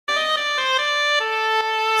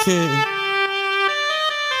I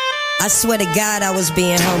swear to God I was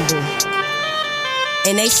being humble.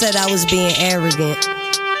 And they said I was being arrogant.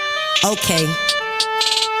 Okay.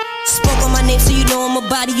 Spoke on my name so you know I'm a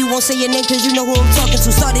body. You won't say your name cause you know who I'm talking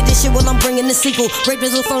to. Started this shit while I'm bringing the sequel.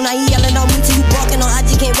 Rapist on phone, now he yelling on me till you barking on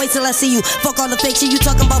IG. Can't wait till I see you. Fuck all the fake shit you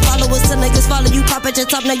talking about followers. Till niggas follow you. Pop at your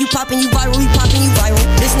top, now you popping, you viral. He popping, you viral.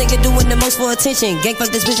 This nigga doing the most for attention. Gang fuck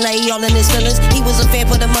this bitch, now he all in his feelings. He was a fan,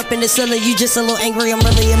 put him up in the ceiling. You just a little angry, I'm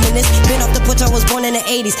really a menace. Been off the porch, I was born in the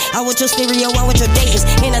 80s. I want your stereo, I want your datings.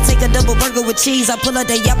 And I take a double burger with cheese. I pull out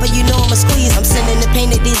that yapper, you know I'ma squeeze. I'm sending the pain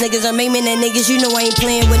that these niggas are maiming at niggas. You know I ain't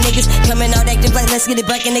playing with niggas. Coming out active like let's get it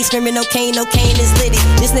back, and they screaming no cane is litty.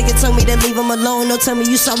 This nigga told me to leave him alone. No, tell me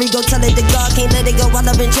you sorry, go tell it to God. Can't let it go, I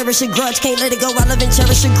love and cherish a grudge. Can't let it go, I love and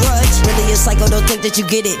cherish a grudge. Really a psycho, don't think that you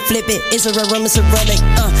get it. Flip it, it's a rare rum, it's a relic.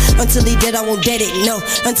 Until he dead, I won't dead it. No,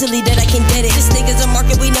 until he dead, I can't dead it. This nigga's a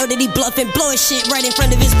market, we know that he bluffing. Blow his shit right in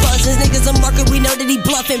front of his buzzers. Niggas a market, we know that he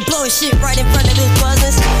bluffing. Blow his shit right in front of his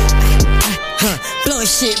buzzers. Blow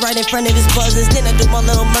his shit right in front of his buzzers. Then I do my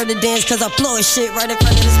little murder dance cause I blow his shit right in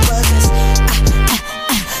front of his buzzers.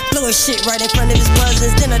 Blow his shit right in front of his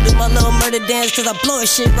buzzers. Then I do my little murder dance cause I blow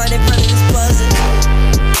his shit right in front of his buzzers.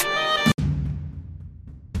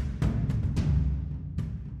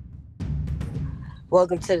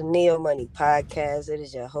 Welcome to the Neo Money Podcast. It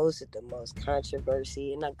is your host with the most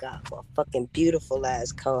controversy, and I got a fucking beautiful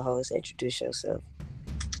ass co-host. Introduce yourself.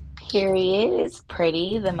 Period. It's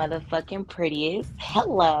Pretty, the motherfucking prettiest.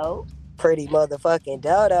 Hello. Pretty motherfucking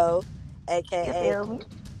Dodo, aka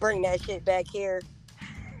bring that shit back here,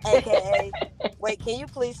 aka wait, can you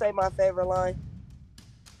please say my favorite line?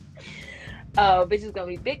 Oh, bitch is gonna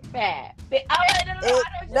be big fat. Big,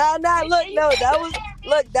 no,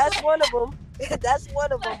 look, that's one of them. That's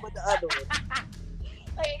one of them with the other one.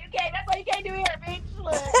 That's why you can't do here, bitch.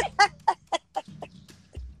 Look.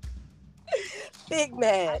 Big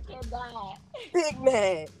mad. I cannot. Big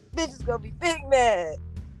mad. Bitch is gonna be big mad.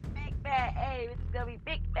 Big bad. Hey, bitch is gonna be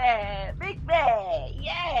big bad. Big bad.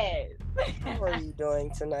 Yes. How are you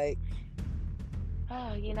doing tonight?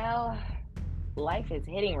 Oh, life is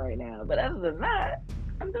hitting right now. But other than that,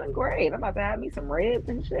 I'm doing great. I'm about to have me some ribs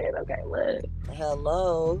and shit. Okay, look.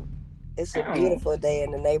 Hello. It's a beautiful day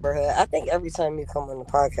in the neighborhood. I think every time you come on the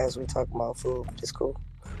podcast, we talk about food. It's cool.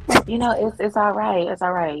 It's all right. It's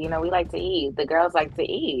all right. We like to eat. The girls like to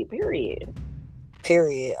eat. Period.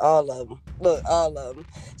 All of them. Look, all of them.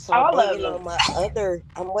 So all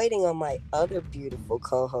I'm waiting on my other beautiful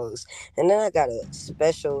co-host, and then I got a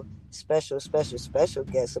special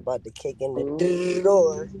guest about to kick in the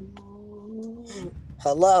door.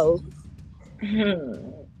 Hello.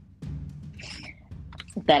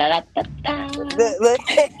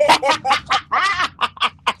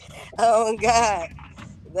 Oh God,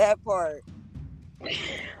 that part.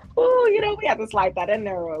 Oh, we have to slide that in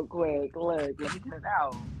there real quick. Look, let me get it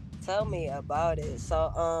out. Tell me about it.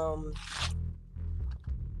 So,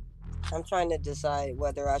 I'm trying to decide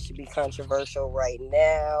whether I should be controversial right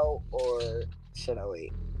now or should I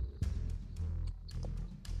wait?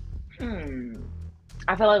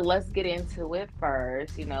 I feel like let's get into it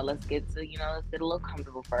first. Let's get a little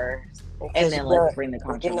comfortable first, and then let's bring the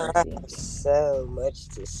controversy. I have so much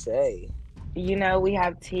to say. We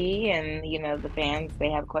have tea, and the fans, they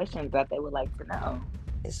have questions that they would like to know.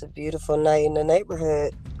 It's a beautiful night in the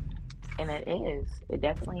neighborhood, and it is. It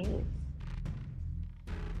definitely is.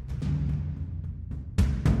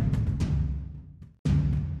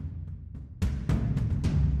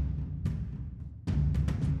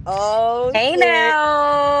 Oh, hey shit.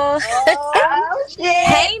 Now. Oh, shit.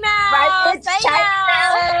 Hey now.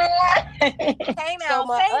 Hey now. So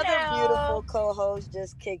my other beautiful co-host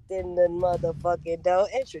just kicked in the motherfucking door.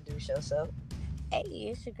 Introduce yourself. Hey,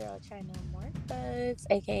 it's your girl CHYNAH MOREBUCCS,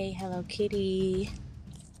 aka Hello Kitty.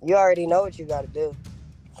 You already know what you gotta do.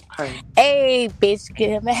 Hey, bitch,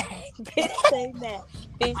 get back. Bitch, say that.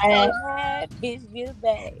 Bitch, say that. Bitch, get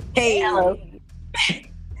back. Hey, hello.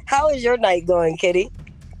 How is your night going, Kitty?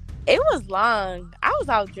 It was long. I was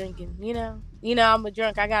out drinking, I'm a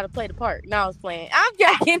drunk. I gotta play the part. No, I was playing. I'm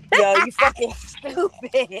joking. Yo, you fucking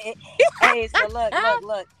stupid. Hey, so look.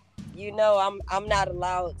 I'm not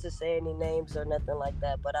allowed to say any names or nothing like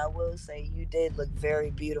that, but I will say you did look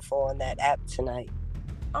very beautiful on that app tonight.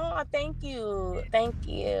 Oh, thank you. I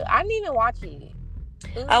didn't even watch it.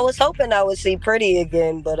 Ooh. I was hoping I would see Pretty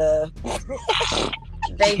again, but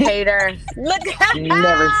they hate her. Look, you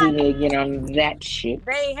never see me again on that shit.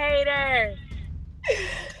 They hate her.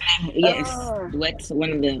 Yes, what's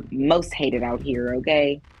one of the most hated out here?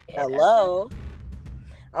 Okay. Hello.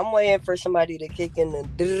 I'm waiting for somebody to kick in the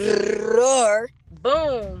door.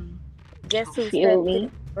 Boom. Guess who Feel me?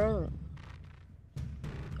 Mm.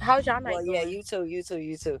 How's y'all night Well, going? yeah, you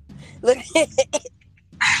too. Look.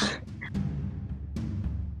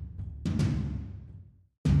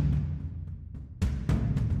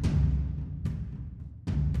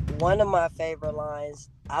 One of my favorite lines,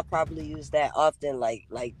 I probably use that often, like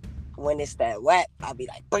when it's that whack, I'll be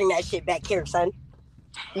like, bring that shit back here, son.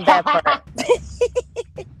 That part.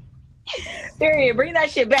 Period. Bring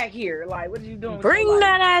that shit back here. Like, what are you doing with your Bring life?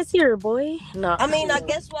 that ass here, boy. No. I mean, I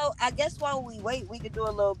guess while we wait, we could do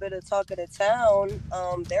a little bit of talk of the town.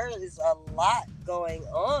 There is a lot going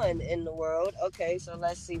on in the world. Okay, so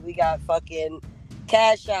let's see. We got fucking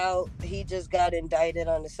Cash Out. He just got indicted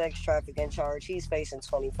on the sex trafficking charge. He's facing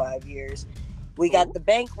 25 years. We got the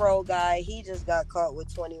bankroll guy. He just got caught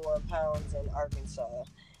with 21 pounds in Arkansas.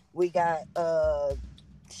 We got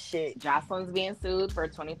shit. Jocelyn's being sued for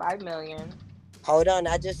 $25 million. Hold on,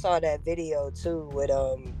 I just saw that video too with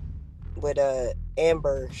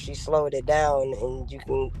Amber. She slowed it down and you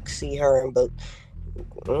can see her in both.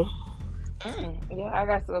 Yeah, I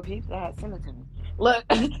got some people that send it to me. Look,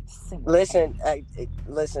 listen,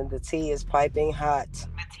 the tea is piping hot. The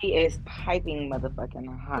tea is piping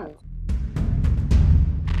motherfucking hot.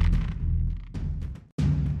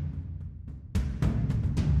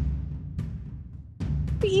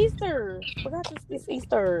 Easter. Forgot this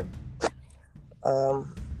Easter.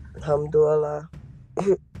 Alhamdulillah.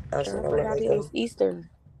 It's Easter.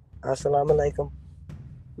 Assalamu alaikum.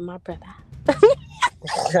 My brother.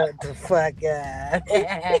 Shut the fuck up.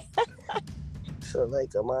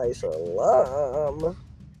 Assalamualaikum. Salam.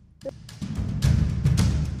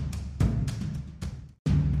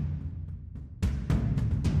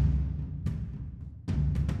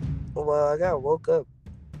 Well, I got woke up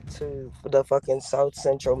to the fucking South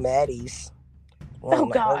Central Maddies. Oh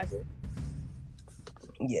God.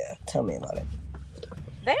 Yeah, tell me about it.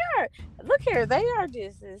 They are. Look here. They are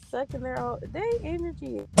just sucking their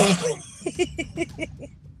energy.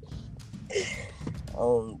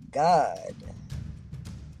 Oh God.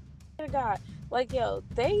 God, like yo,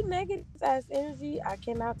 they negative ass energy. I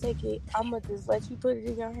cannot take it. I'ma just let you put it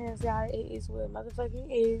in your hands. Y'all, it is what it motherfucking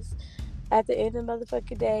is. At the end of the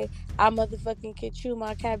motherfucking day, I motherfucking can chew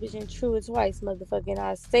my cabbage and chew it twice, motherfucking.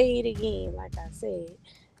 I say it again, like I said.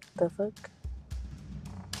 The fuck.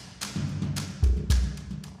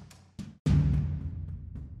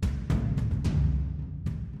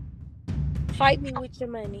 Fight me with your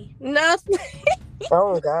money. No.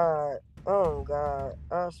 Oh God. Oh God.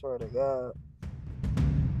 I swear to God.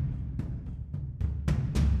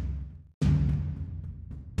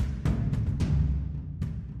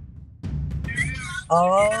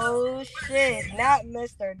 Oh shit. Not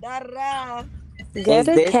Mr. Dadada. Get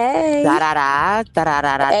a K. Dadada,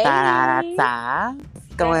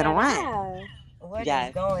 what's going on? What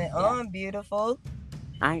is going on, beautiful?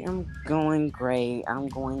 I am going great.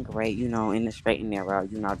 You know, in the straight and narrow.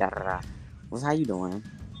 You know, dadada. What's how you doing?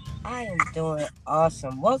 I am doing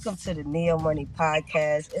awesome. Welcome to the Neo Money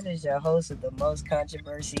Podcast. It is your host of the most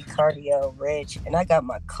controversy, Kardiel Rich, and I got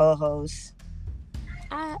my co-host.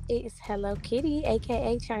 It's Hello Kitty,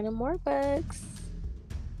 aka CHYNAH MOREBUCCS.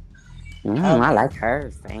 I like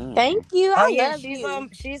her. Thank you. Oh I yeah, love you.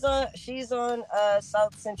 She's on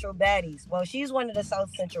South Central Baddies. Well, she's one of the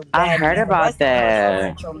South Central Baddies. I heard about that.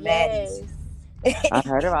 Central Yes. I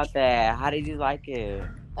heard about that. How did you like it?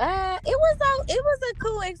 It was a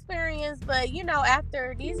cool experience, but you know,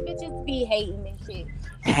 after these bitches be hating and shit.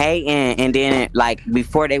 Hating, and then like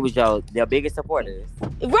before they was their biggest supporters.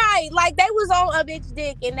 Right, like they was on a bitch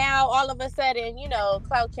dick, and now all of a sudden, you know,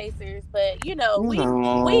 clout chasers. But you know, we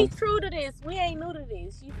true to this. We ain't new to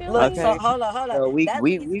this. You feel Look, me? so hold on. So we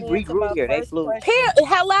grew here. They flew.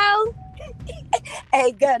 Hello.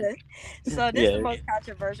 Hey, Gutta. So this is the most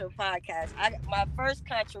controversial podcast. My first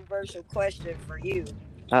controversial question for you.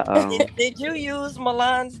 Did you use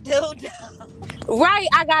Milan's dildo? Right,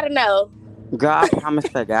 I gotta know. Girl, I promise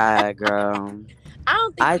to God, girl. I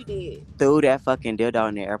don't think you did. Threw that fucking dildo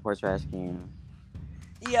in the airport trash can.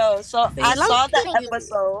 Yo, so I saw that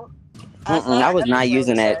episode. I was not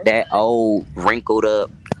using that old wrinkled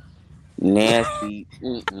up, nasty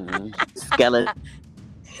skeleton.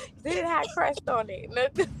 Did have crushed on it.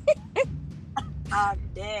 I'm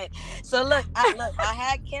dead. So look, I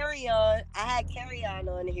had Carry On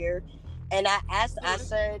on here, and I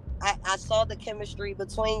said I saw the chemistry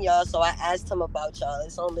between y'all, so I asked him about y'all.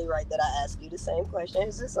 It's only right that I ask you the same question.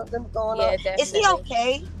 Is there something going on? Definitely. Is he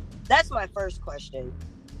okay? That's my first question.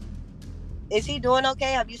 Is he doing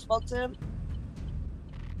okay? Have you spoke to him?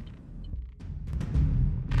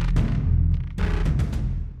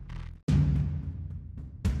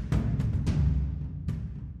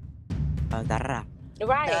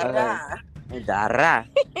 Right. Dadada.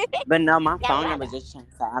 But no, my phone number just changed,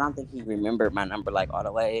 so I don't think he remembered my number like all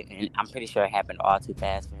the way, and I'm pretty sure it happened all too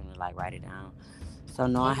fast for him to like write it down. So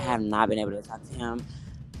no, I have not been able to talk to him.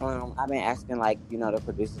 I've been asking like the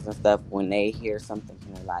producers and stuff when they hear something,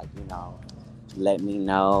 can they like let me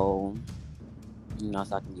know,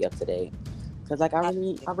 so I can be up to date. Cause like I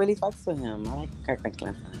really fucks with him. I like Kirk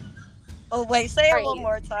Franklin. Oh wait, say it one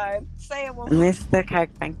more time. Say it one more time. Mr. Kirk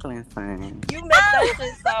Franklin son. You make that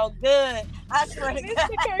shit sound good. I swear to God.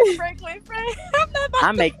 Mr. Kirk Franklin friend.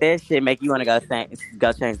 I make that shit make you want to go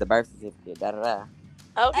change the birth certificate. Da-da-da.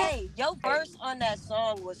 Okay. Hey, your verse on that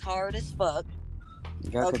song was hard as fuck.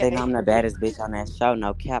 Girl, cause they know I'm the baddest bitch on that show.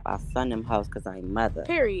 No cap, I son them hoes cause I'm mother.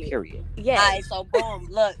 Period. Yeah. Alright, so boom,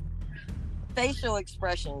 look. Facial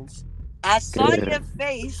expressions. I saw your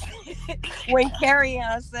face when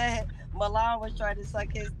Kardiel said Milan was trying to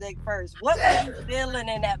suck his dick first. What were you feeling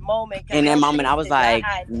in that moment? In that moment, I was like,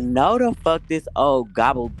 no the fuck this old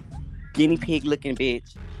gobble guinea pig looking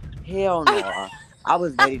bitch. Hell no. I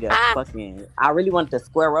was ready to I really wanted to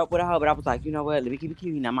square up with her, but I was like, you know what? Let me keep it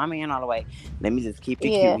cute. Now, my man all the way. Let me just keep it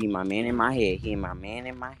cute. He my man in my head. He my man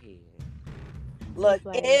in my head. Look,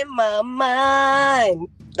 in my mind.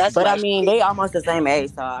 That's but I mean, they almost the same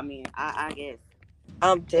age, so I mean, I guess.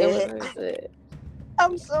 I'm dead.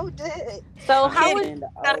 I'm so dead. So how was in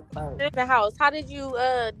the house? How did you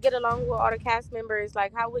get along with all the cast members?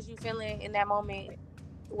 Like, how was you feeling in that moment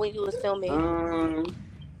when you was filming?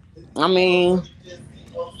 I mean,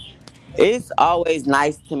 it's always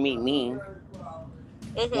nice to meet me.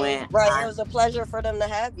 It was a pleasure for them to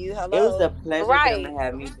have you. Hello. It was a pleasure for them to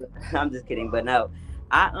have me. I'm just kidding, but no,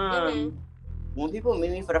 when people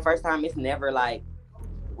meet me for the first time, it's never like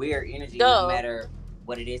weird energy, no matter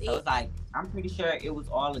what it is. So it's like I'm pretty sure it was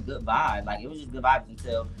all a good vibe. Like it was just good vibes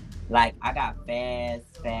until like I got fast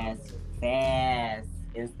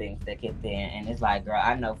instincts that kicked in, and it's like, girl,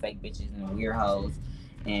 I know fake bitches and weird hoes,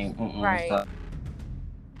 and so.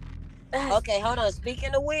 Okay, hold on.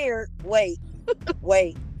 Speaking of weird, wait.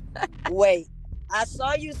 I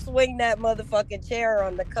saw you swing that motherfucking chair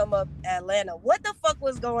on the come up Atlanta. What the fuck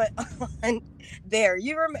was going on there?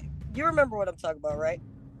 You remember what I'm talking about, right?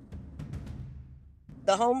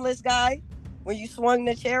 The homeless guy when you swung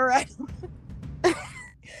the chair at him.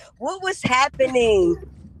 What was happening?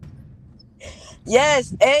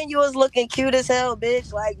 Yes, and you was looking cute as hell,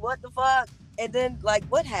 bitch. Like, what the fuck? And then, like,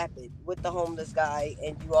 what happened with the homeless guy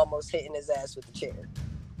and you almost hitting his ass with the chair?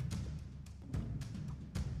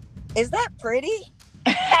 Is that pretty?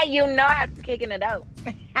 You know I'm kicking it out.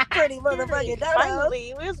 Pretty motherfucking Dadada.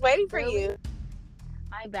 Finally, we was waiting for you.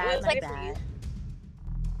 My bad.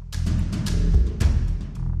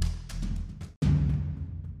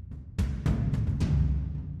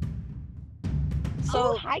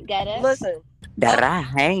 So, hi, Gutta. Listen. Dadada,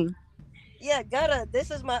 hey. Yeah, Gutta, this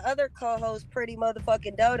is my other co-host, Pretty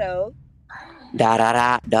motherfucking Dodo.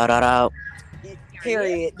 Da-da-da.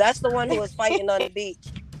 Period. That's the one who was fighting on the beach.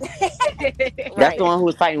 That's the one who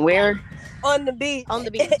was fighting where? On the beach.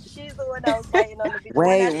 She's the one that was fighting on the beach.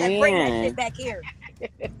 Wait, I said, bring that shit back here.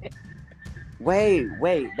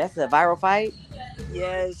 Wait. That's a viral fight?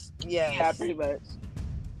 Yes. Yeah, pretty much.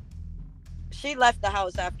 She left the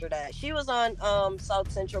house after that. She was on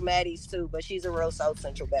South Central Maddie's too, but she's a real South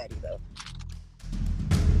Central baddie though.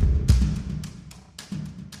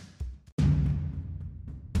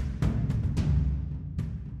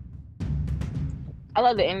 I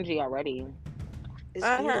love the energy already. It's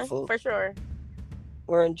beautiful. For sure.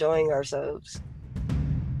 We're enjoying ourselves.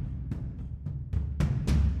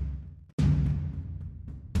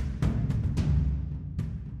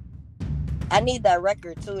 I need that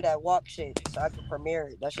record too, that walk shit, so I can premiere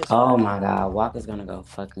it. That's just my god, walk is gonna go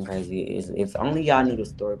fucking crazy. If only y'all knew the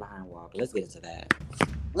story behind walk. Let's get into that.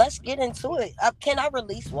 Let's get into it. Can I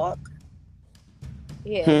release walk?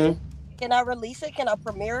 Yeah. Can I release it? Can I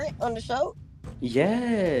premiere it on the show?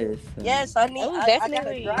 Yes. Yes, I need. I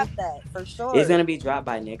gotta drop that for sure. It's gonna be dropped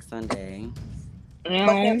by next Sunday.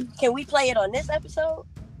 Can we play it on this episode?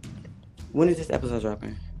 When is this episode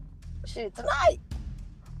dropping? Shit, tonight.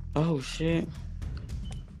 Oh shit.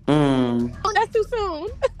 Oh, that's too soon.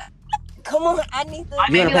 Come on, I need the.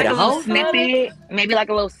 Maybe like a little snippet. Maybe like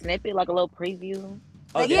a little snippet, like a little preview.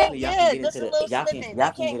 Oh yeah, just a little snippet.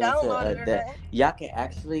 Y'all can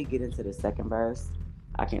actually get into the second verse.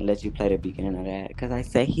 I can let you play the beginning of that. Cause I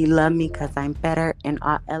say he love me cause I'm better in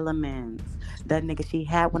all elements. That nigga she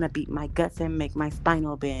had wanna beat my guts and make my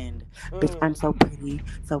spinal bend. Bitch, I'm so pretty,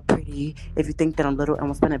 so pretty. If you think that I'm little and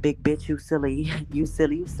will spend a big bitch, you silly,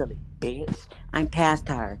 bitch. I'm past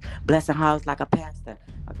her, blessing house like a pastor.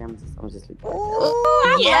 Okay, I'm just leaving.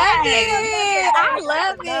 I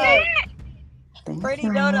love it. Pretty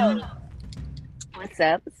Dodo. What's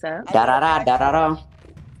up? What's up? Da-da-da.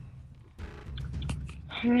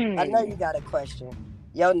 I know you got a question.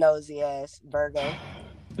 Yo nosy ass, Virgo.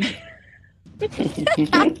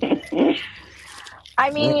 I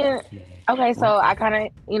mean, okay, so I kind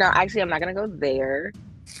of, actually, I'm not going to go there.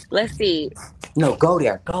 Let's see. No, go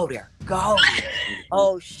there.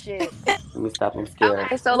 Oh, shit. Let me stop. I'm scared.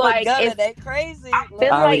 Okay, so, Look, like, Gutta, they crazy. I feel I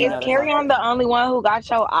like, already is know Carry that. On the only one who got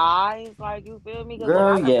your eyes? Like, you feel me?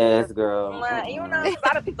 Girl, yes, girl. Like, because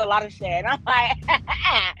I done picked a lot of shit. And I'm like,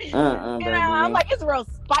 I'm like, it's real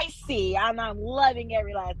spicy. I'm loving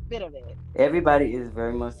every last bit of it. Everybody is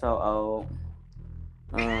very much so old.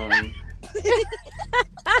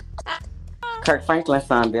 Kirk Franklin's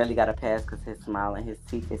son barely got a pass because his smile and his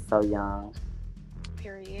teeth is so young.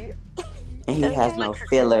 Period. And he has no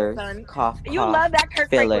fillers. Cough. You love that Kirk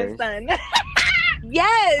Franklin's son.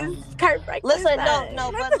 Yes, Kirk Franklin's Listen, son.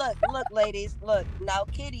 no, but look, ladies, look. Now,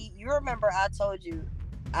 Kitty, you remember I told you,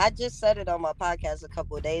 I just said it on my podcast a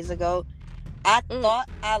couple of days ago. I thought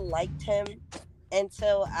I liked him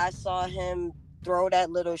until I saw him throw that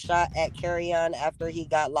little shot at Carry On after he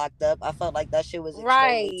got locked up. I felt like that shit was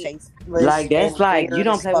extremely tasteless. Like, that's like, you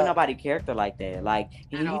don't play with fuck. nobody character like that. Like,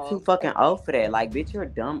 he too fucking old for that. Like, bitch, you're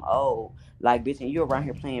dumb old. Like, bitch, and you around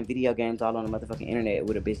here playing video games all on the motherfucking internet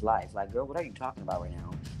with a bitch life. Like, girl, what are you talking about right now?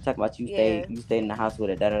 Talking about you stayed in the house with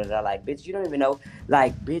a da-da-da-da. Like, bitch, you don't even know.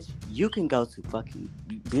 Like, bitch, you can go to fucking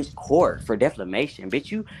bitch court for defamation. Bitch,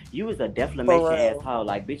 you was a defamation asshole.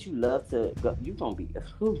 Like, bitch, you love to go. You gonna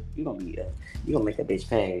make a bitch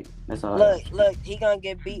pay. That's all. Look, he gonna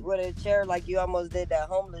get beat with a chair like you almost did that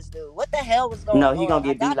homeless dude. What the hell was going on? No, he gonna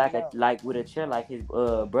get beat like with a chair like his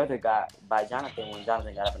brother got by Jonathan when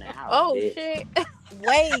Jonathan got up in that house. Oh, bitch. shit.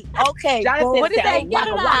 Wait, okay. Jonathan, what did they get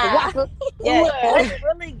waka. Yeah, let's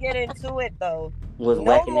really get into it though. Was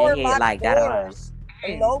whacking their head like that.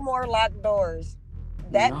 No more locked doors.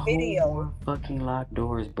 That video. No more fucking locked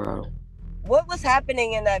doors, bro. What was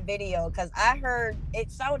happening in that video? Because I heard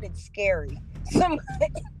it sounded scary.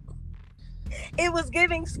 It was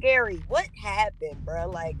giving scary. What happened, bro?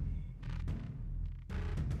 Like,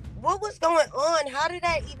 what was going on? How did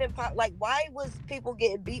that even pop? Like, why was people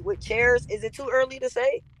getting beat with chairs? Is it too early to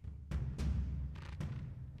say?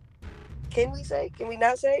 Can we say? Can we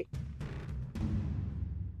not say?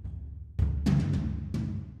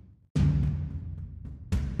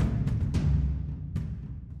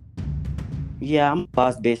 Yeah, I'm a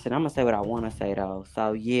boss bitch, and I'm gonna say what I want to say though.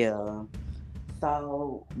 So yeah,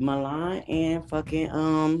 so Milan and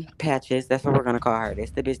fucking Patches. That's what we're gonna call her.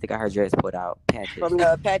 That's the bitch that got her dress put out. Patches from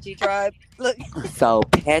the Apache tribe. Look. So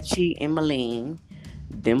Patchy and Milan,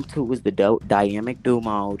 them two was the dynamic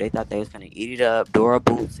duo. They thought they was gonna eat it up. Dora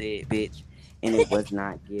boots it, bitch. And it was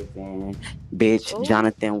not given. Bitch, ooh.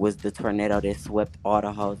 Jonathan was the tornado that swept all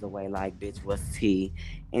the hoes away like bitch was T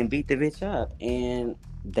and beat the bitch up. And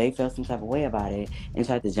they felt some type of way about it and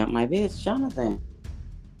tried to jump my bitch, Jonathan.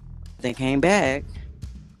 They came back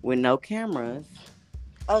with no cameras.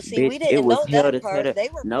 Oh, see, bitch, we didn't know that part. They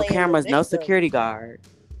were no cameras, no security guard.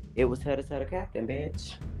 It was her to tell the captain,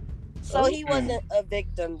 bitch. So he wasn't a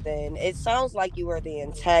victim then. It sounds like you were the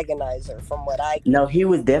antagonizer from what I No, he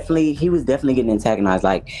was definitely getting antagonized.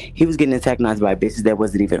 Like, he was getting antagonized by bitches that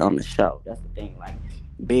wasn't even on the show. That's the thing. Like,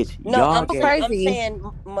 bitch, no, I'm saying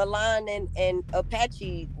Milan and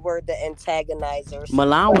Apache were the antagonizers.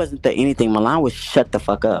 Milan wasn't the anything. Milan was shut the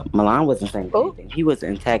fuck up. Milan wasn't saying anything. He was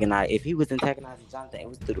antagonized. If he was antagonizing Jonathan, it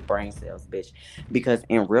was through the brain cells, bitch. Because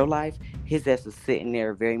in real life, his ass was sitting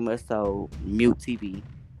there very much so mute TV.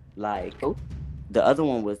 Like, the other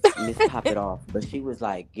one was Miss Pop It Off, but she was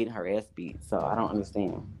like getting her ass beat. So I don't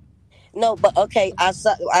understand. No, but okay, I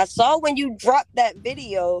saw when you dropped that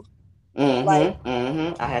video. I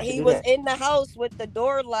had he was in the house with the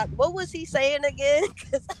door locked. What was he saying again?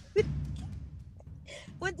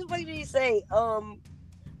 What the fuck did he say?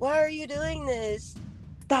 Why are you doing this?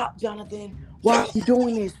 Stop, Jonathan. Why are you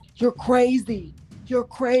doing this? You're crazy. You're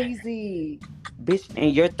crazy. Bitch,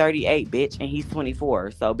 and you're 38, bitch, and he's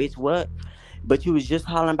 24. So, bitch, what? But you was just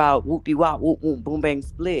hollering about whoop-de-wop, whoop-whoop, boom-bang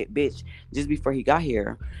split, bitch, just before he got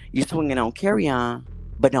here. You swinging on Carry On,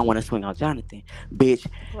 but don't want to swing on Jonathan. Bitch,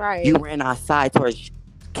 right. You ran outside towards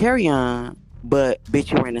Carry On, but,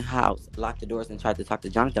 bitch, you were in the house, locked the doors, and tried to talk to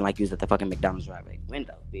Jonathan like you was at the fucking McDonald's driveway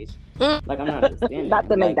window, bitch. Like, I'm not understanding. Not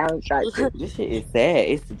the McDonald's driveway. This shit is sad.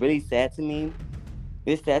 It's really sad to me.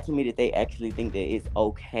 It's sad to me that they actually think that it's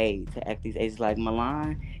okay to act these ages. Like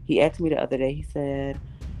Milan, he asked me the other day, he said,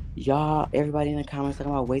 y'all, everybody in the comments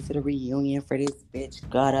talking about wait to the reunion for this bitch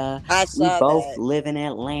Gutta. I saw we both that. live in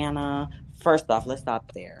Atlanta. First off, let's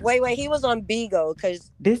stop there. Wait, he was on Bigo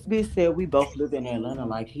because this bitch said we both live in Atlanta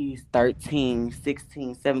like he's 13,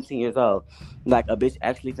 16, 17 years old. Like a bitch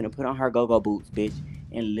actually finna put on her go-go boots, bitch,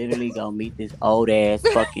 and literally go meet this old ass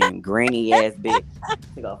fucking granny ass bitch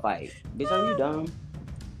to go fight. Bitch, are you dumb?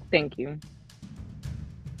 Thank you.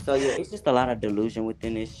 So yeah, it's just a lot of delusion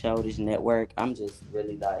within this show, this network. I'm just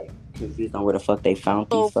really like confused on where the fuck they found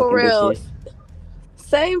these fucking bitches.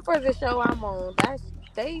 Same for the show I'm on.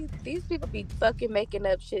 These people be fucking making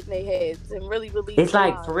up shit in their heads and really believing. It's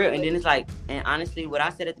like for real, and then it's like, and honestly, what I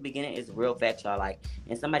said at the beginning is real fact, y'all. Like,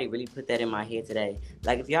 and somebody really put that in my head today.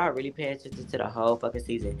 Like, if y'all really pay attention to the whole fucking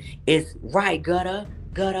season, it's right, Gutta,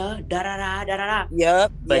 da da da da da.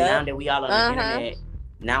 Yep. But now that we all on the internet,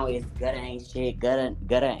 now it's Gutta ain't shit, Gutta.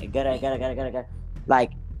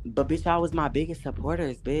 Like, but bitch, y'all was my biggest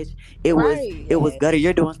supporters, bitch. It was Gutta.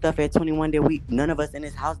 You're doing stuff at 21 that none of us in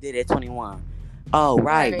this house did at 21. Oh,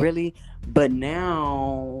 right, really? But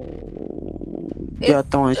now you're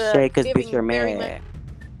throwing shade because bitch, you're mad.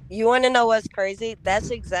 You want to know what's crazy? That's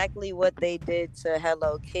exactly what they did to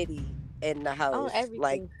Hello Kitty in the house.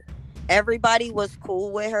 Like, everybody was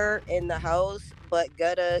cool with her in the house, but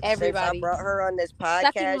Gutta, since I brought her on this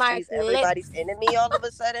podcast, she's everybody's enemy all of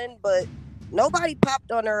a sudden. But nobody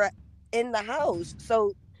popped on her in the house.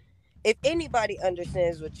 So if anybody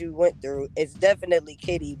understands what you went through, it's definitely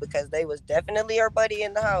Kitty, because they was definitely her buddy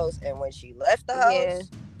in the house, and when she left the house,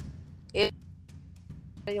 they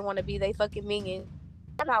didn't want to be they fucking minion.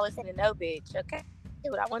 I'm not listening to no bitch, okay? Do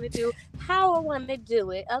what I want to do, how I want to do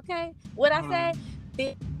it, okay? What I say,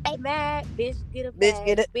 bitch get mad, bitch get a bag,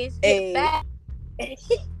 bitch get a bag.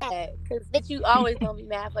 Cause bitch, you always gonna be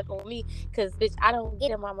mad fucking with me, cause bitch, I don't get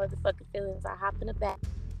in my motherfucking feelings. I hop in the back.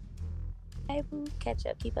 Hey boo, catch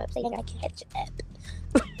up, keep up, say you gotta catch up.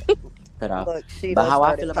 Look, but how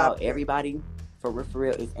I feel about everybody, for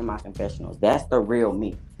real, is in my confessionals. That's the real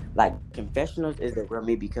me. Like, confessionals is the real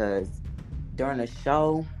me, because during the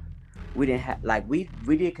show, we didn't have, like, we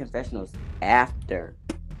did confessionals after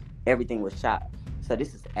everything was shot. So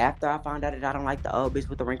this is after I found out that I don't like the old bitch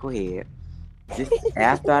with the wrinkled head. This is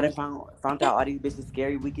after I found out all these bitches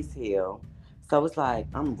scary, weak as hell. So it's like,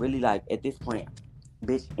 I'm really like, at this point,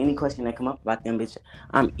 bitch, any question that come up about them, bitch,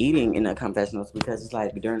 I'm eating in the confessionals, because it's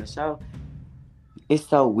like, during the show, it's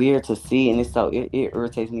so weird to see, and it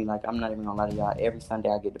irritates me. Like, I'm not even gonna lie to y'all, every Sunday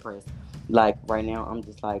I get depressed. Like, right now, I'm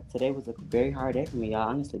just like, today was a very hard day for me, y'all,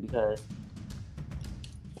 honestly, because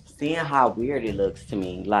seeing how weird it looks to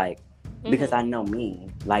me, like, because I know me,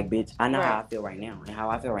 like, bitch, I know how I feel right now, and how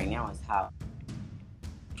I feel right now is how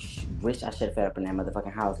wish I should have fed up in that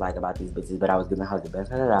motherfucking house, like, about these bitches, but I was giving her the best.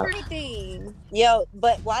 Yo,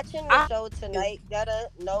 but watching the show tonight, Gutta,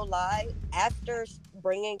 no lie, after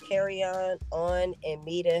bringing Kardiel on and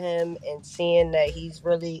meeting him and seeing that he's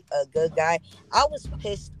really a good guy, I was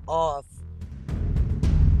pissed off.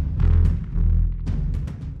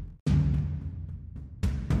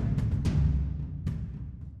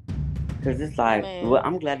 Because it's like, well,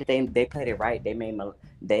 I'm glad that they played it right.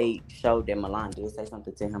 They showed that Milan did say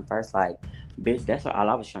something to him first. Like, bitch, that's all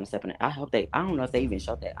I was trying to step in. I don't know if they even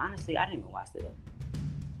showed that. Honestly, I didn't even watch it.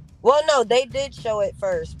 Well, no, they did show it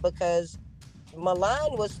first, because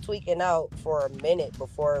Milan was tweaking out for a minute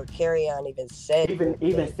before Kardiel even said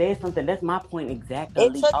even said something. That's my point exactly.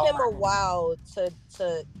 It took him a while to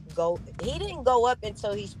go. He didn't go up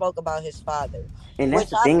until he spoke about his father. And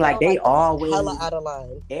that's the thing, like, they always hella out of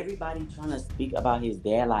line. Everybody trying to speak about his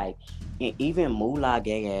dad, like, and even Moolah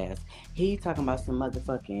gay ass. He talking about some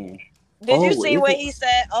motherfucking. Did you see when he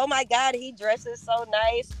said, "Oh my God, he dresses so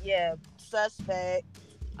nice"? Yeah, suspect.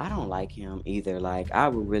 I don't like him either. Like, I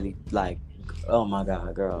would really like. Oh my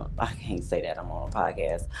God, girl! I can't say that. I'm on a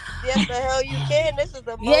podcast. Yes, the hell you can. This is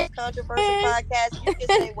the most controversial podcast. You can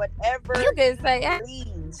say whatever you can say.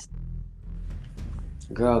 Please.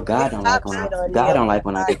 Girl, God don't like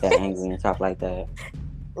when I get that angry and talk like that.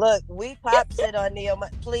 Look, we pops it on Neo.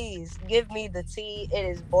 Please give me the tea. It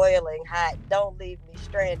is boiling hot. Don't leave me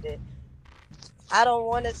stranded. I don't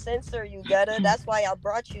want to censor you, Gutta. That's why I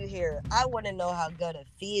brought you here. I want to know how Gutta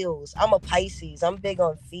feels. I'm a Pisces. I'm big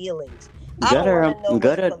on feelings.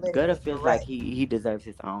 Gutta feels like he deserves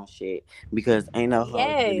his own shit, because ain't no hoe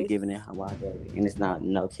really giving it how I gave it, and it's not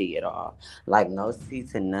no tea at all. Like, no tea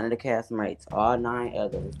to none of the castmates, all 9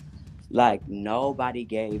 others. Like, nobody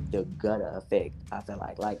gave the Gutta effect. I feel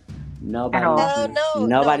like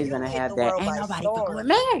nobody's gonna have that. Ain't nobody fucking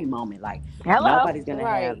married moment. Like, nobody's gonna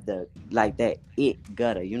have the that it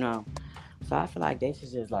Gutta, you know. So I feel like they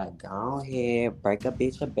should just, like, go ahead, break a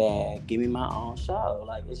bitch a bag, give me my own show.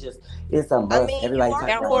 Like, it's a must. I mean, everybody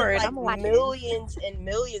talking about, like, millions and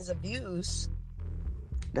millions of views.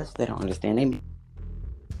 That's what they don't understand. They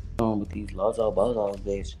on with these lozo bozos,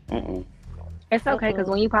 bitch. It's okay, because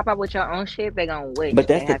when you pop up with your own shit, they gonna wish But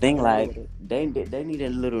they that's the had thing, something to do like with it. they need a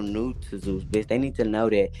little new to Zeus, bitch. They need to know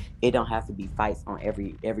that it don't have to be fights on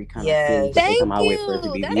every kind of silly shit they Thank come out with for it to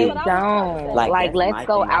you. be That's what It viewed. I was trying to don't. say. Like Like, that's let's my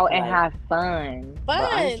go thing. I out feel and like, have fun. but Fun.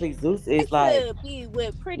 honestly, Zeus is Like like, to be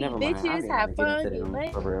with pretty never mind. I bitches, didn't want have to get into fun, get them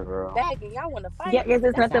laid for real, girl. back, and y'all want to Yeah, fight. because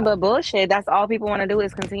it's That's nothing all. but bullshit. That's all people want to do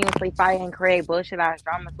is continuously fight and create bullshit ass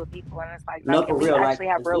dramas with people. And it's like, no, No, can for we real. Like actually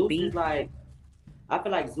have real Zeus is beef? like, I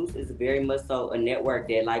feel like Zeus is very much so a network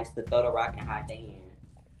that likes to throw the rock and hide their hand.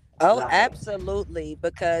 Oh, Like absolutely.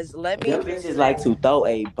 Because let me them just bitches like say, to throw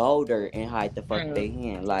a boulder and hide the fuck their Mm,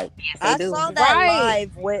 hand. Like yes, they I do. saw that Right.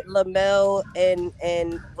 live with Lamel and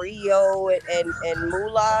Rio and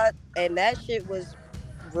Mulat, and that shit was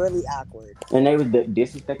really awkward. and they was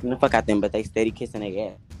disrespecting the fuck out them, but they steady kissing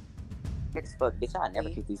their ass. As fuck, bitch. I never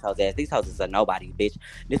kiss these hoes ass. These hoes is a nobody, bitch.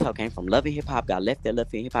 This hoe came from Love and Hip Hop, got left at Love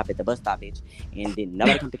and Hip Hop at the bus stop, bitch, and then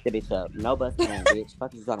nobody come pick the bitch up. No bus came, bitch.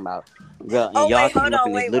 Fuck you talking about, girl? And Oh y'all wait, came hold up on,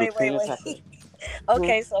 in this wait, little wait, wait, trailer type of. wait.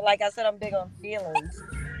 Okay, so like I said, I'm big on feelings.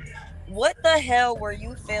 What the hell were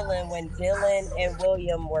you feeling when Dylan and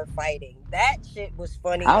William were fighting? That shit was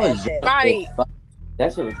funny I as was hell. drunk as Right. fuck.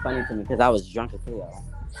 That shit was funny to me because I was drunk as hell.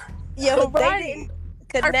 Yo, they Right. didn't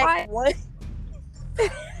Or connect fight. one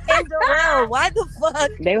and Darrell. Why the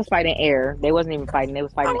fuck? They was fighting air. They wasn't even fighting. They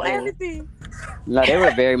was fighting Oh, the air. everything. No, they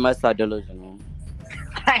were very much so delusional.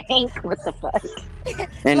 Like, what the fuck?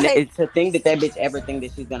 And Like, it's to think that bitch ever think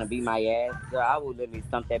that she's gonna beat my ass, girl. I will literally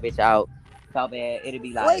stump that bitch out so bad. It'll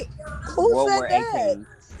be like wait, who World said War that? 18.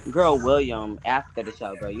 Girl, William after the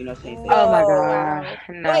show, girl. You know she ain't say Oh shit. my Oh, No. god, wow.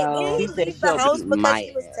 Wait, didn't no. He he said leave the she'll house beat because my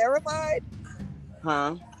he was ass. terrified?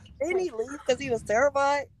 Huh? Didn't he leave because he was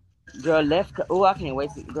terrified? Girl, let's. Oh, I can't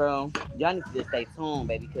wait to. Girl, y'all need to just stay tuned,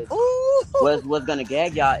 baby, because Ooh. what's gonna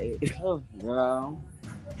gag y'all is, oh, girl.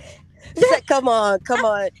 Say, come on, come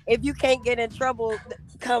on. If you can't get in trouble,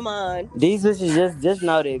 come on. These bitches just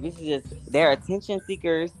know that bitches just they're attention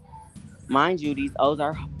seekers. Mind you, these O's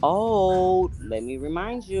are old. Let me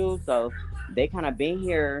remind you. So they kind of been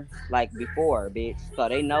here like before, bitch. So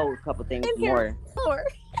they know a couple things In here more. before.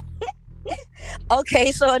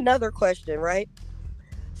 Okay, so another question, right?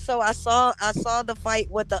 So I saw the fight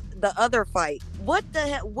with the other fight. What the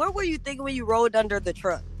hell? What were you thinking when you rode under the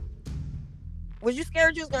truck? Was you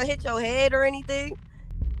scared you was gonna hit your head or anything?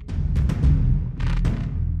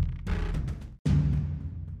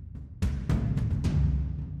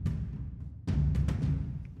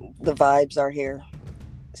 The vibes are here.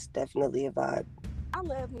 It's definitely a vibe. I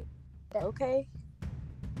love me. Okay.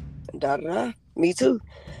 Da-da-da. Me too.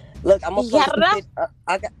 Look, I'm gonna post a vid.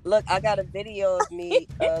 I got a video of me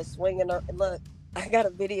swinging. Look, I got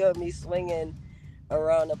a video of me swinging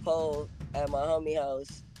around a pole at my homie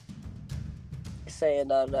house, saying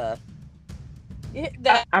da-da.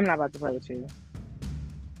 That I'm not about to play with you.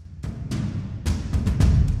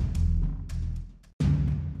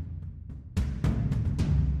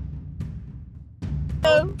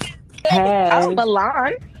 Hey. Oh,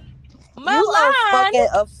 Milan. You are fucking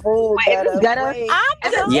a fool, Wait, is this Gutta. Gutta? Wait,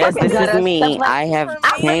 Is this Yes, fucking this is Gutta? me. I have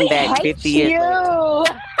I came really back hate 50 years later. you.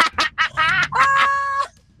 ah,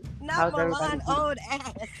 not How's everybody Milan, doing? old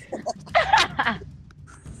ass.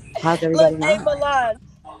 How's Look, everybody hey now? Milan.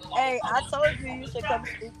 Hey, I told you you should come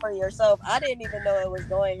speak for yourself. I didn't even know it was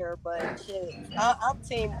going here, but shit, I'm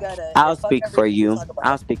Team Gutta. I'll And fuck speak for everything you you. talk about.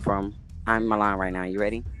 I'll speak for him. I'm Milan right now. You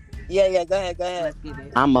ready? Yeah, go ahead, go ahead.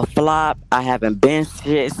 I'm a flop. I haven't been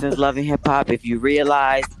shit since loving hip hop. If you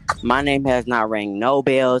realize, my name has not rang no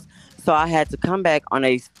bells. So I had to come back on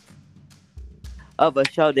of a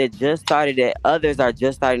show that just started that others are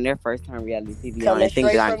just starting their first time reality TV on Coming and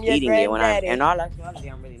think that straight I'm from your eating it when I'm granddaddy. in all actuality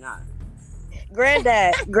I'm really not.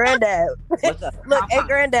 Granddad. What's up? Look, hey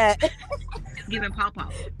granddad. Giving pawpaw.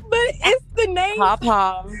 but it's the name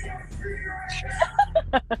Papa.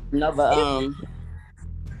 No, but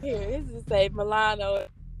here. It's the same Milano.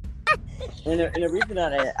 and the reason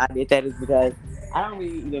that I did that is because I don't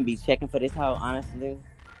really even be checking for this hoe, honestly.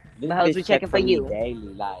 This The hoes bitch be check checking for for me you.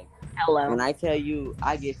 daily. Like Hello. when I tell you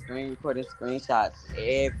I get screen recorded screenshots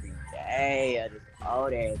every day of this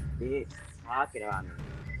old ass bitch talking about me.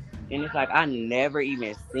 And it's like I never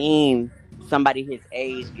even seen somebody his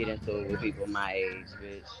age get into it with people my age,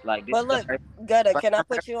 bitch. Like this But is the look, Gutta, first can I time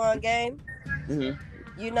put you on game? mm-hmm.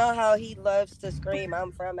 You know how he loves to scream,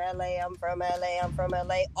 I'm from LA, I'm from LA, I'm from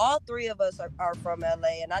LA. All three of us are from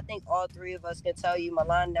LA, and I think all three of us can tell you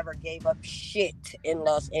Milan never gave up shit in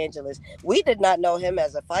Los Angeles. We did not know him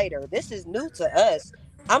as a fighter. This is new to us.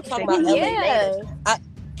 I'm talking about LA native. Yeah.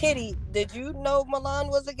 Kitty, did you know Milan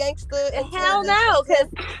was a gangster? Hell no, because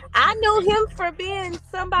I knew him for being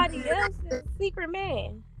somebody else's secret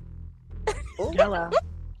man. Hello.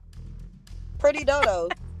 Pretty Dodo.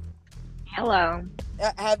 Hello.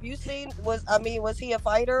 Have you seen? Was he a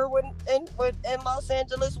fighter in Los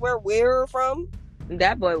Angeles, where we're from?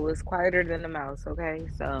 That boy was quieter than a mouse. Okay,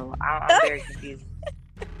 so I'm very confused.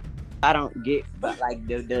 I don't get, but like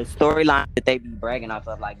the storyline that they be bragging off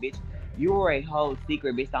of, like, bitch, you were a whole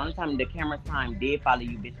secret, bitch. The only time the camera time did follow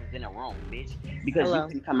you, bitch, was in a room, bitch, because you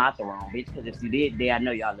couldn't come out the room, bitch. Because if you did, I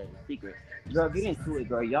know y'all lived a secret. Girl, get into it,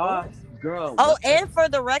 girl. Y'all, girl. Oh, and for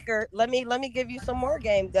the record, let me give you some more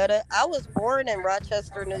game, Gutta. I was born in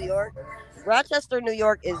Rochester, New York. Rochester, New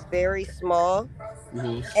York is very small.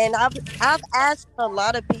 Mm-hmm. And I've asked a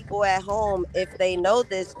lot of people at home if they know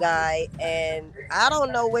this guy, and I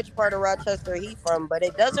don't know which part of Rochester he from, but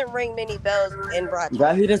it doesn't ring many bells in Rochester.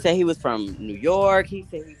 Girl, he didn't say he was from New York. He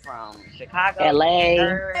said he's from Chicago,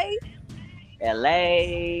 LA.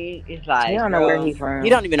 It's like, you don't know where he's from. You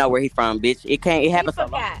don't even know where he's from, bitch. It happened so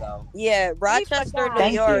long ago. Yeah, Rochester, New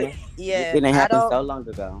York. Yeah, it didn't happen so long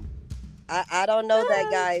ago. I don't know that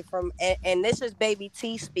guy from, and this is Baby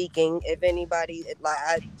T speaking. If anybody,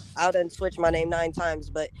 like, I done switched my name 9 times,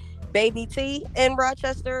 but Baby T in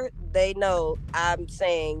Rochester, they know I'm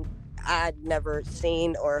saying I'd never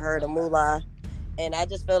seen or heard of Moolah, and I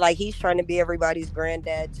just feel like he's trying to be everybody's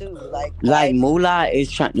granddad too. Like Moolah is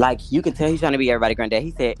trying, like, you can tell he's trying to be everybody's granddad.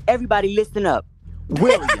 He said, "Everybody listen up,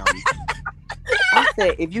 William." I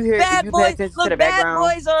said, if you pay attention to the background.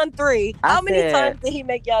 Bad Boys on 3. How many times did he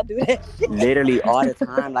make y'all do that shit? Literally all the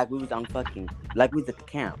time, like we was at the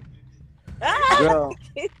camp. Girl,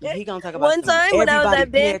 he gonna talk about one time when I was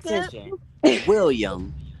at band camp.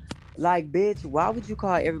 William. Like, bitch, why would you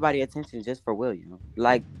call everybody attention just for William?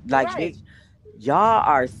 Like, right. Bitch, y'all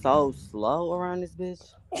are so slow around this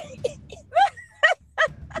bitch.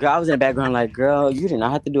 Girl, I was in the background like, girl, you did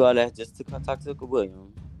not have to do all that just to talk to William.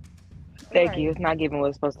 Thank you. It's not giving what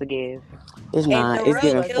it's supposed to give. It's not. It's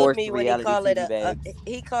giving forced reality TV bags.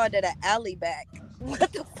 He called it an alley back.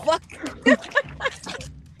 What the fuck?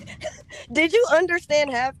 Did you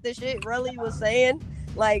understand half the shit Relly was saying?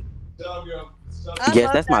 Like,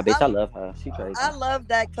 yes, that's my bitch. I love her. She crazy. I love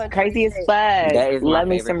that country. Crazy as fuck. That is Let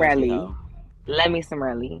me some Relly. Let me some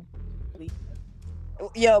Relly.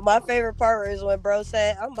 Yo, my favorite part is when bro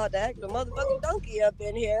said, "I'm about to act a motherfucking donkey up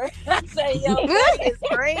in here." I say, yo, that is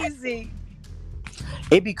crazy.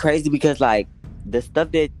 It'd be crazy because, like, the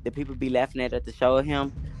stuff that the people be laughing at the show of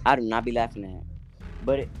him, I do not be laughing at.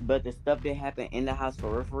 But the stuff that happened in the house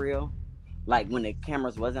for real, like when the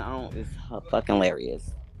cameras wasn't on, is fucking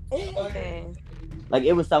hilarious. Okay. Like,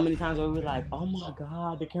 it was so many times where we were like, oh my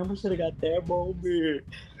God, the camera should have got that moment.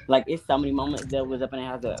 Like, it's so many moments that was up in the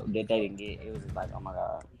house that they didn't get. It was just like, oh my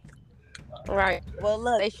God. Right. Well,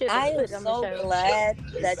 look, I am so glad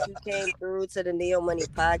that you came through to the Neo Money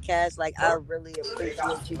podcast. Like, I really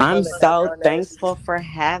appreciate you. I'm so thankful for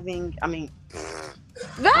having, look,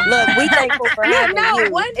 we thankful for having you.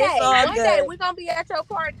 One day we're gonna be at your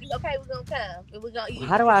party. Okay, we're gonna come. And we're gonna eat.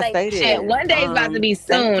 How do I say this? Shit, one day is about to be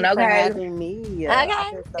soon. Okay. For having me.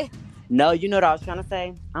 Okay. No, you know what I was trying to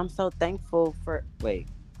say? I'm so thankful for. Wait.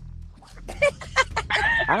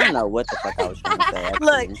 I don't know what the fuck I was trying to say. Actually.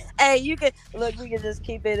 Look, hey, we can just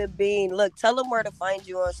keep it a bean. Look, tell them where to find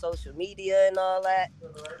you on social media and all that.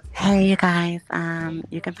 Hey, you guys.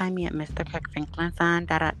 You can find me at Mr. Kirk Franklin's on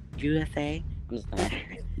USA. I'm just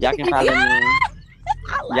saying. Y'all can follow me.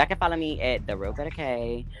 Y'all can follow me at The Real Gutta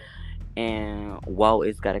K and Whoa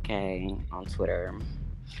Is Gutta K on Twitter.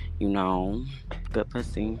 You know, good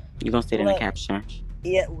pussy. You gonna see it in the caption.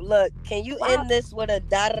 Yeah, look, can you end this with a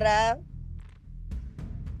Dadada?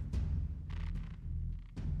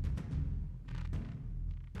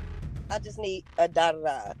 I just need a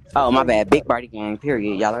Dadada. Oh, my bad. Big Barty Gang,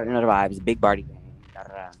 period. Y'all already know the vibes. Big Barty Gang.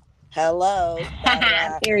 Dadada. Hello.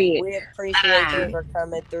 Period. We appreciate you for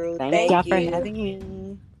coming through. Thank y'all for having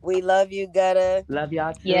me. We love you, Gutta. Love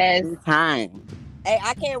y'all too. Yes. Time. Hey,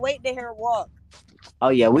 I can't wait to hear her walk. Oh,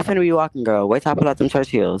 yeah. We finna be walking, girl. Wait till I pull out them church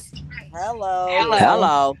heels. Hello.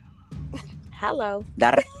 Hello. Hello.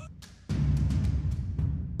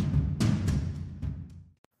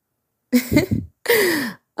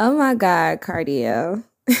 Oh my God, Kardiel.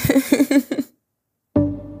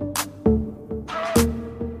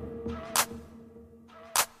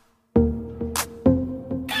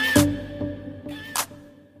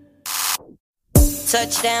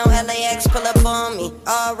 Touchdown, LAX, pull up on me.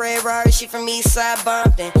 All red Rari, she from Eastside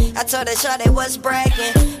Bumpton. I told her shawty was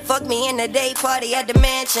bragging. Fuck me in the day party at the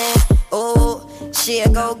mansion. Ooh,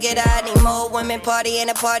 she'll go get out any more women party in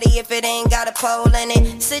a party if it ain't got a pole in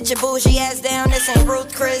it. Sit your bougie ass down, this ain't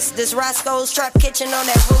Ruth Chris. This Roscoe's Trap Kitchen on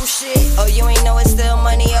that roof shit. Oh, you ain't know it's still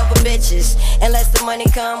money over bitches, unless the money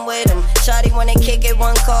come with them. Shawty wanna kick it,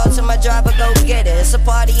 one call to my driver, go get it. It's a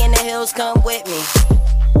party in the hills, come with me.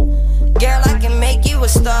 Girl, I can make you a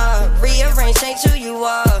star. Rearrange, change who you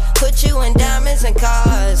are. Put you in diamonds and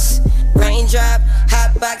cars. Raindrop,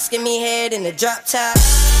 hot box, give me head in the drop top.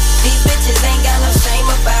 These bitches ain't got no shame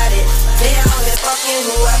about it. They out here fucking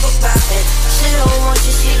whoever poppin'. She don't want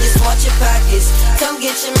you, she just want your pockets. Come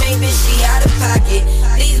get your main bitch, she out of pocket.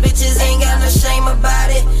 These bitches ain't got no shame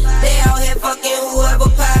about it. They out here fucking whoever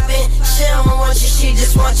poppin'. She don't want you, she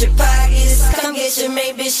just want your pockets. Come get your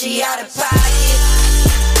main bitch, she out of pocket.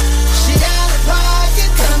 She out of pocket.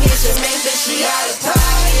 Come get your main bitch, she out of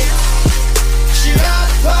pocket. She out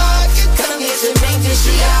of pocket. Come get your main bitch,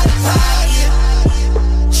 she out of pocket.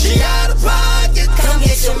 She out of pocket. Come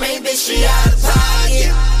get your main bitch, she out of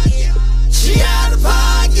pocket. She out of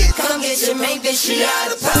pocket. Come get your main bitch, she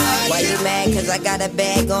out of pocket. Why you mad cause I got a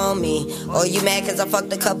bag on me? Or you mad cause I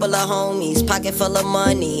fucked a couple of homies? Pocket full of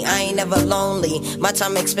money, I ain't never lonely. My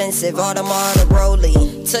time expensive, Audemars the Rollie.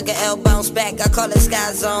 Took a L, bounce back, I call it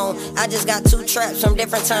Sky Zone. I just got 2 traps from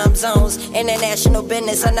different time zones. International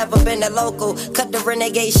business, I never been a local. Cut the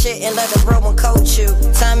renegade shit and let the real one coach you.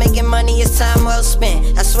 Time making money is time well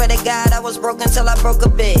spent. I swear to God I was broke until I broke a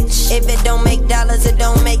bitch. If it don't make dollars, it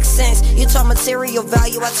don't make sense. You taught material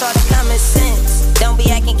value, I taught her common sense. Don't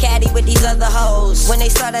be acting catty with these other hoes. When they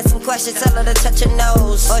start asking questions, tell her to touch her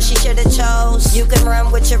nose. Or she should've chose. You can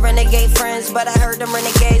run with your renegade friends, but I heard them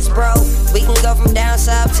renegades, bro. We can go from down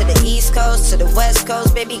south to the east coast, to the west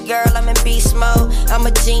coast. Baby girl, I'm in beast mode. I'm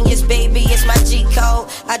a genius, baby, it's my G code.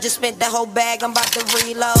 I just spent the whole bag, I'm about to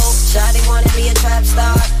reload. Shawty wanna be a trap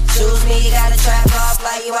star. Choose me, you gotta trap off,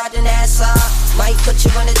 fly you out to Nassau. Might put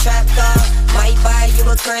you in a trap car. Might buy you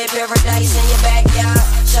a crib, paradise in your backyard.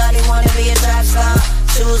 Shawty wanna be a trap star.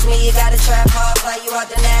 Choose me, you gotta trap hard, fly you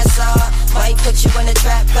out to Nassau. Might put you in a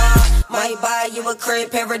trap car. Might buy you a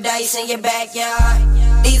crib, paradise in your backyard.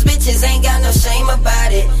 These bitches ain't got no shame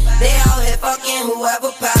about it. They out here fucking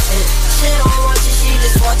whoever poppin'. She don't want you, she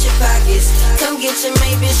just want your pockets. Come get your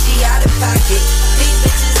main bitch, she out of pocket. These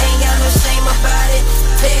bitches ain't got no shame about it.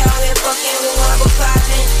 They out here fucking whoever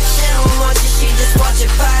poppin'. She don't want you, she just want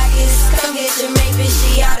your pockets. Come get your main bitch,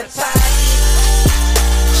 she out of pocket.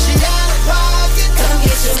 She out of pocket. Come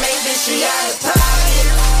get your main bitch, she out of pocket.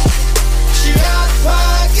 She out of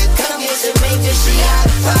pocket. Come get your main bitch, she out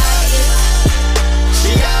of pocket.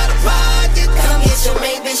 She out of pocket. Come get your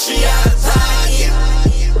main bitch, she out of pocket.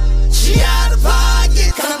 She out of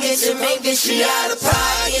pocket. Come get your main bitch, she out of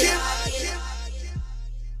pocket.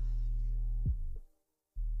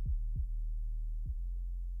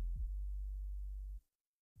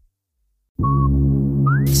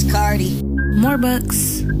 It's Cardi. More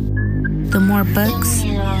bucks. The more bucks,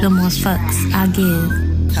 the more fucks I give.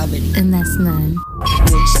 How many? And that's none.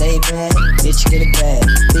 Bitch stay bad, bitch get a bag.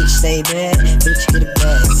 Bitch stay bad, bitch get a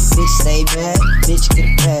bag. Bitch stay bad, bitch get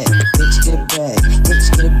a bag. Bitch get a bag, bitch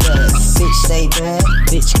get a bag. Bitch stay bad,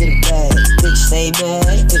 bitch get a bag. Bitch stay bad,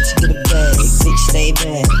 bitch get a bag. Bitch stay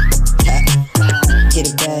bad, get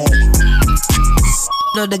a bag.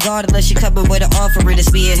 No the guard unless she coming with an offering.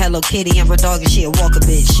 It's me and Hello Kitty, I'm a dog and she a walker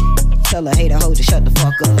bitch. Tell her, hater, hold to shut the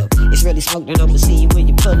fuck up. It's really smoke, then I'ma see you when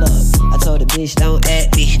you pull up. I told the bitch, don't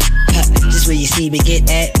at me. Just when you see me,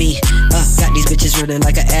 get at me. Got these bitches running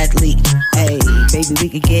like an athlete. Hey, baby, we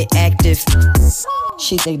can get active.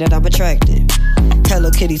 She think that I'm attractive.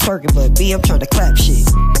 Hello Kitty twerking, but me, I'm trying to clap shit.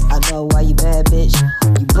 I know why you bad, bitch.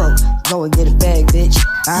 You broke, go and get a bag, bitch.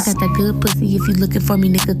 I got that good pussy. If you looking for me,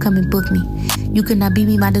 nigga, come and book me. You cannot beat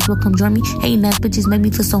me, might as well come join me. Hating ass bitches make me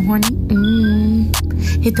feel so horny.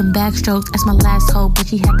 Hit them backstrokes, that's my last hoe. But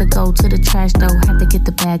she had to go to the trash though. Had to get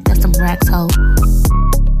the bag, that's some racks hoe.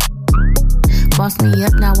 Boss me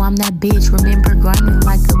up, now I'm that bitch. Remember grinding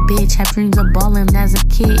like a bitch. Had dreams of ballin' as a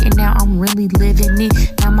kid, and now I'm really living it.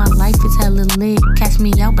 Now my life is hella lit. Catch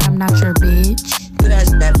me out, but I'm not your bitch.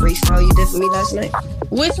 That's that freestyle you did for me last night.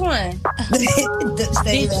 Which one?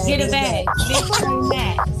 Bitch, get a bag. Bitch, stay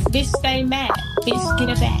mad. Bitch, stay mad. Bitch, get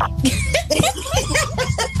a bag.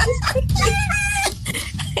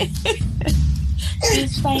 Bitch,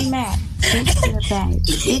 stay mad. Bitch, get a bag.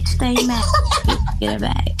 Bitch, stay mad. Bitch, get a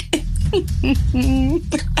bag.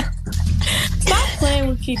 Stop playing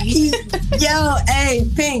with Kitty. Yo, hey,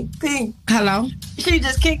 Pink. Hello? She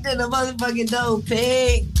just kicked in the motherfucking door,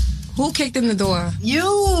 Pink. Who kicked in the door?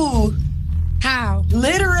 You. How?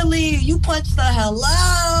 Literally, you punched the hello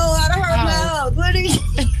out of her mouth. What are you?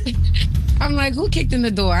 I'm like, who kicked in the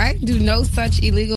door? I didn't do no such illegal